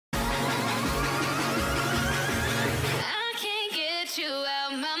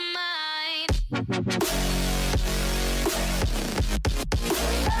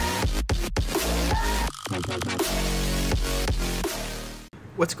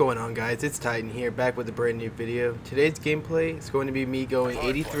What's going on, guys? It's Titan here, back with a brand new video. Today's gameplay is going to be me going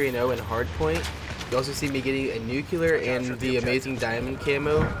 83-0 in hardpoint. You also see me getting a nuclear and the amazing diamond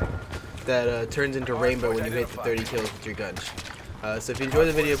camo that turns into rainbow when you hit the 30 kills with your gun. So if you enjoyed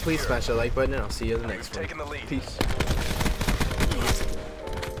the video, please smash that like button and I'll see you in the next one. Peace.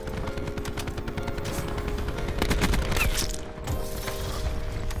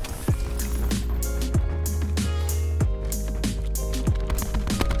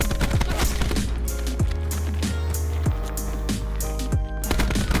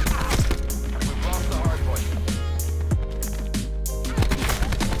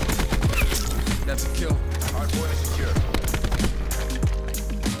 That's a kill. Hardpoint is secure.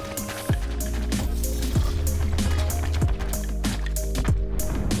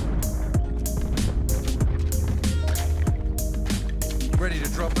 Ready to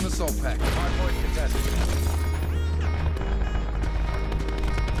drop an assault pack. Hardpoint contested.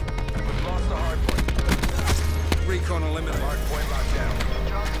 We've lost the hardpoint. Recon eliminated. Hardpoint locked down.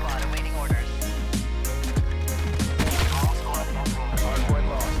 Drone squad awaiting orders. Hardpoint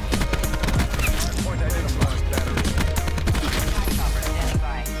lost. Hardpoint identified. Battery. Chopper standing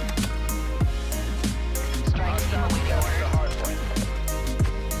by. Strike team awaiting orders. Hardpoint.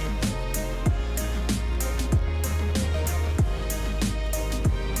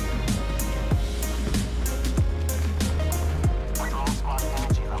 Drone squad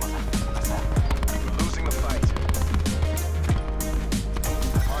energy levels at 50%. Losing the fight.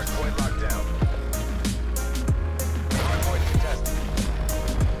 Hardpoint locked down. Hardpoint contested.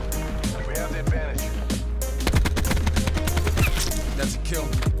 We have the advantage. That's a kill.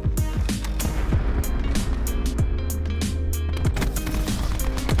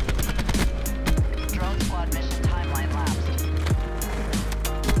 Drone squad mission timeline lapsed.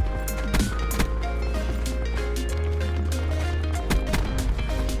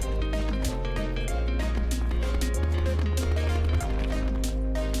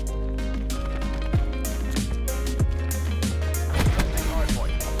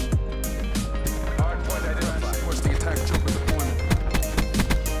 Hardpoint. Hardpoint identified. Requesting attack chopper deployment.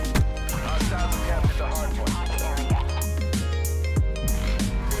 Hostiles have captured the hardpoint.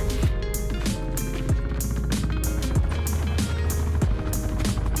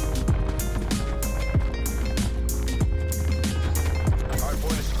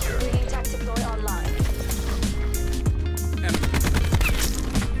 Hardpoint is secure. Bringing tactic deploy online. Enemy.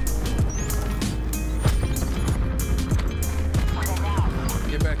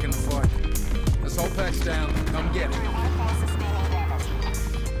 Get back in the fight. Assault pack's down. Come get it.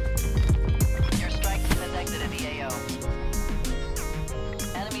 Your strike team has exited the AO.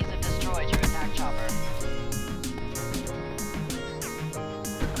 Enemies have destroyed your attack chopper.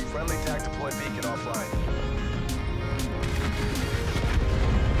 Friendly tac deploy beacon offline.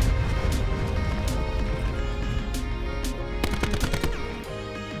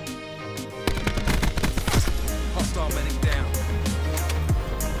 Hostile medic down.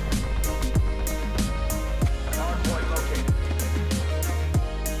 Hardpoint located.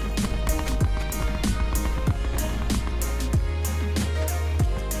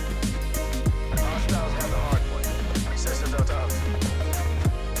 Hostiles have the hardpoint. Access is out to us.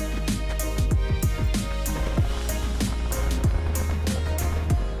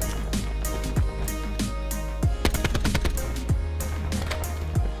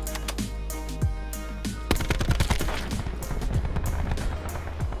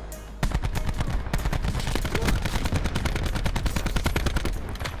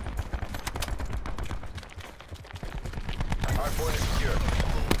 Hardpoint is secure.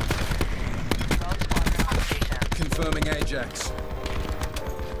 Drone squad on station. Confirming Ajax.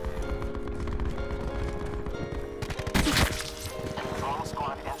 Drone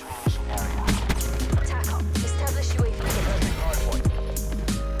squad entering mission area. Attack up. Establish UAV delivery. Hardpoint.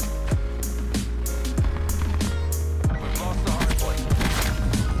 We've lost the hardpoint.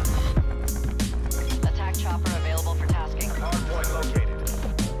 Attack chopper available for tasking. Hardpoint located.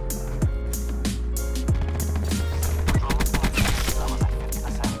 Drone squad levels at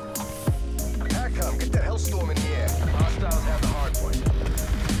 50%. Paccom, get that hellstorm in the air. Hostiles have the hardpoint.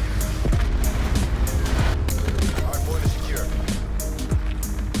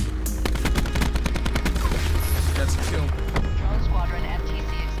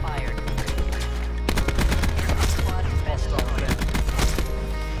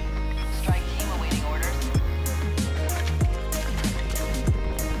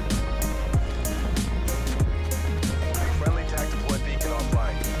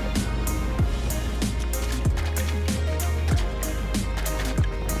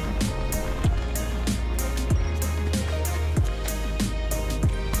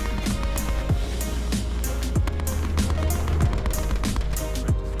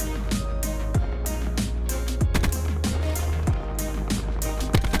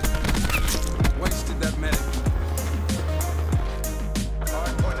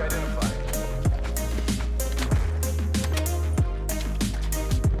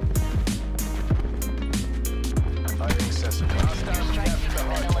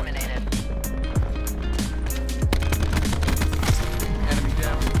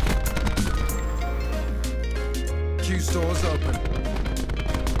 Defuse doors open.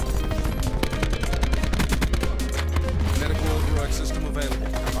 Medical override system available.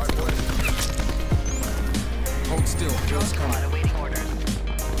 Hardpoint. Hold still. Kills coming. Awaiting orders.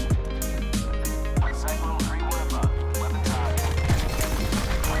 Cyclone 3-1 above. Weapons on.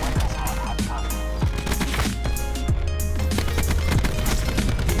 Weapons on. Hot copy.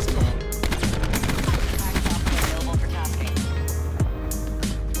 He's gone. Backstop available for tasking.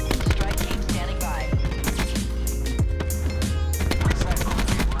 Strike team standing by. Cyclone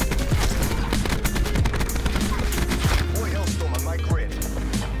 3-1. Boy, Hellstorm on my grid.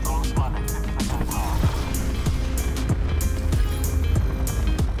 All squad at 50% power.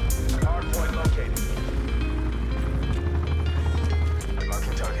 Hardpoint located.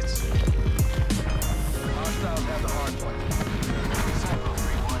 Marking targets. Hostiles have the hardpoint. Cyclone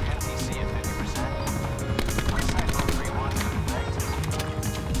 3-1. NTC at 50%. Cyclone 3-1. Negative.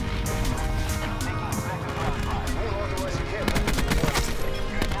 Taking effective ground fire. All authorizing camera.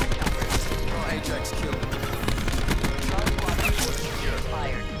 Your attack choppers. Ajax killed. Charge squad reporting secure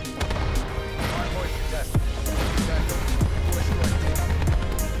expired. Hardpoint contested. Echo. Deploy strike team.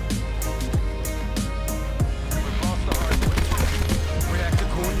 We've lost the hardpoint. Reactor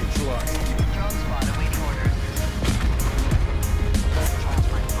core neutralized. Drone squad awaiting orders.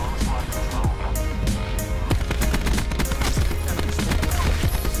 Transferring to all squad control.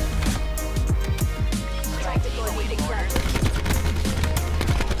 Strike team awaiting orders.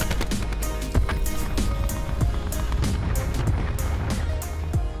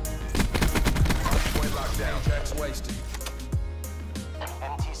 Hardpoint locked down. Ajax wasted.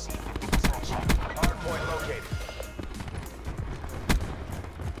 NTC 50% check. Hardpoint located.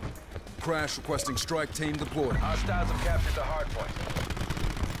 Crash requesting strike team deployed. Hostiles have captured the hardpoint.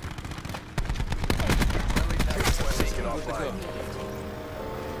 Friendly task force taken offline.